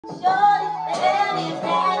So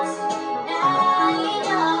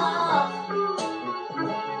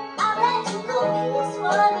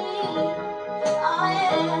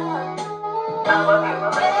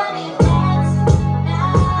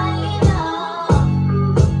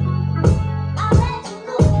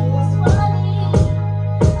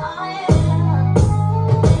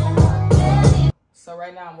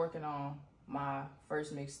right now I'm working on my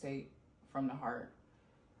first mixtape, From the Heart.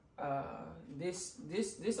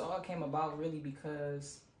 This all came about really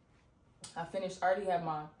because I already have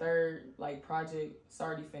my third project. It's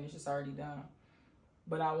already finished, it's already done.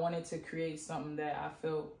 But I wanted to create something that I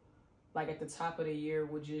felt like at the top of the year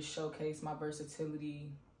would just showcase my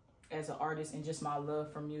versatility as an artist and just my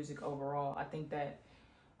love for music overall. I think that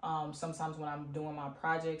sometimes when I'm doing my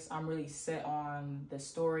projects, I'm really set on the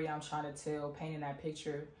story I'm trying to tell, painting that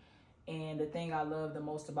picture. And the thing I love the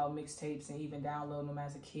most about mixtapes and even downloading them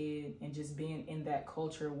as a kid and just being in that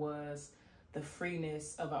culture was the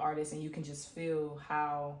freeness of an artist. And you can just feel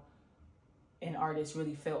how an artist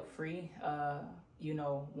really felt free. You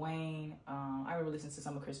know, Wayne, I remember listening to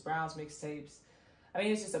some of Chris Brown's mixtapes. I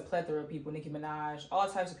mean, it's just a plethora of people, Nicki Minaj, all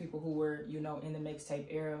types of people who were, you know, in the mixtape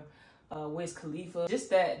era. Wiz Khalifa, just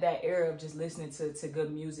that era of just listening to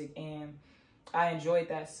good music. And I enjoyed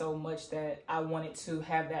that so much that I wanted to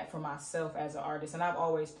have that for myself as an artist. And I've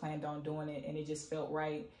always planned on doing it, and it just felt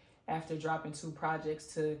right after dropping 2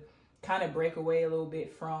 projects to kind of break away a little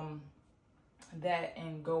bit from that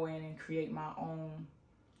and go in and create my own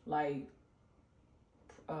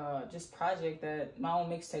just project, that my own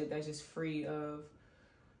mixtape that's just free of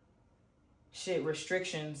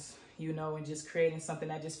restrictions, you know, and just creating something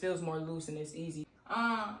that just feels more loose and it's easy.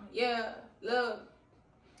 Yeah, look,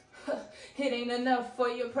 it ain't enough for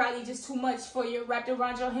you, probably just too much for you. Wrapped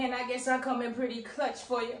around your hand, I guess I'm coming pretty clutch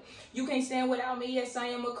for you. You can't stand without me, yes, I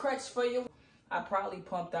am a crutch for you. I probably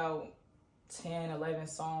pumped out 10, 11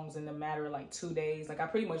 songs in a matter of 2 days. I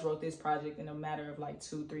pretty much wrote this project in a matter of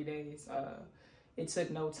 2-3 days. It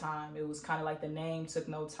took no time. It was kind of like the name took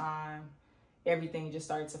no time. Everything just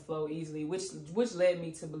started to flow easily, which led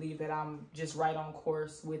me to believe that I'm just right on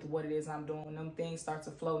course with what it is I'm doing. When them things start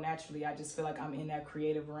to flow naturally, I just feel like I'm in that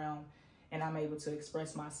creative realm and I'm able to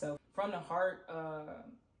express myself. From the Heart,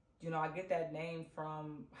 you know, I get that name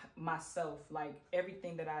from myself.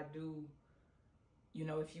 Everything that I do, you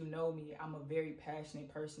know, if you know me, I'm a very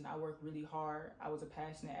passionate person. I work really hard. I was a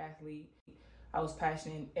passionate athlete. I was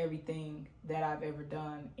passionate in everything that I've ever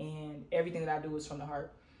done, and everything that I do is from the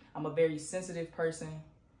heart. I'm a very sensitive person.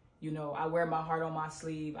 You know, I wear my heart on my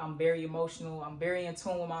sleeve. I'm very emotional. I'm very in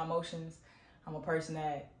tune with my emotions. I'm a person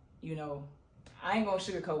that, you know, I ain't gonna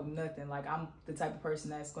sugarcoat nothing. I'm the type of person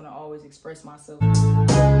that's gonna always express myself.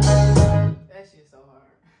 That shit's so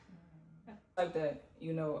hard. Like that,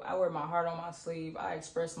 you know, I wear my heart on my sleeve. I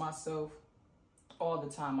express myself all the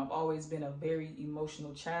time. I've always been a very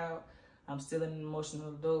emotional child. I'm still an emotional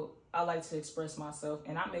adult. I like to express myself,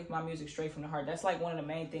 and I make my music straight from the heart. That's one of the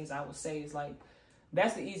main things I would say is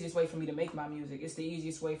that's the easiest way for me to make my music. It's the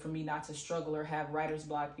easiest way for me not to struggle or have writer's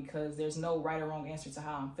block, because there's no right or wrong answer to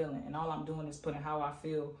how I'm feeling. And all I'm doing is putting how I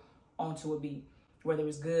feel onto a beat. Whether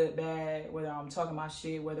it's good, bad, whether I'm talking my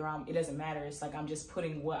shit, it doesn't matter. It's I'm just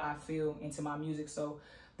putting what I feel into my music. So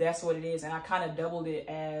that's what it is. And I kind of doubled it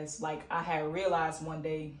as I had realized one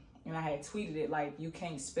day, and I had tweeted it, you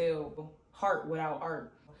can't spell heart without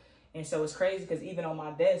art. And so it's crazy because even on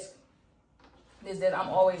my desk is that I'm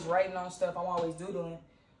always writing on stuff. I'm always doodling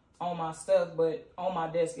on my stuff, but on my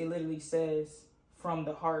desk, it literally says from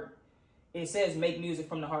the heart. It says make music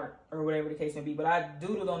from the heart, or whatever the case may be. But I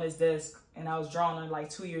doodled on this desk, and I was drawing on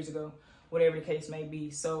 2 years ago, whatever the case may be.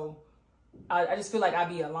 So I just feel I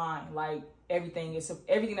be aligned. Everything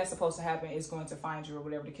that's supposed to happen is going to find you, or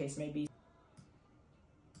whatever the case may be.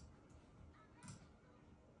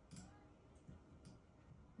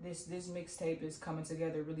 This mixtape is coming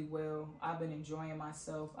together really well. I've been enjoying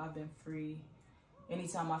myself. I've been free.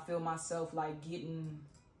 Anytime I feel myself getting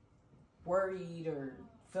worried or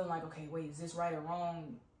feeling okay, wait, is this right or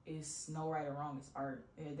wrong? It's no right or wrong. It's art.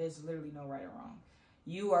 There's literally no right or wrong.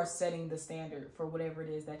 You are setting the standard for whatever it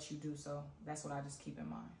is that you do. So that's what I just keep in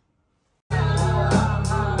mind.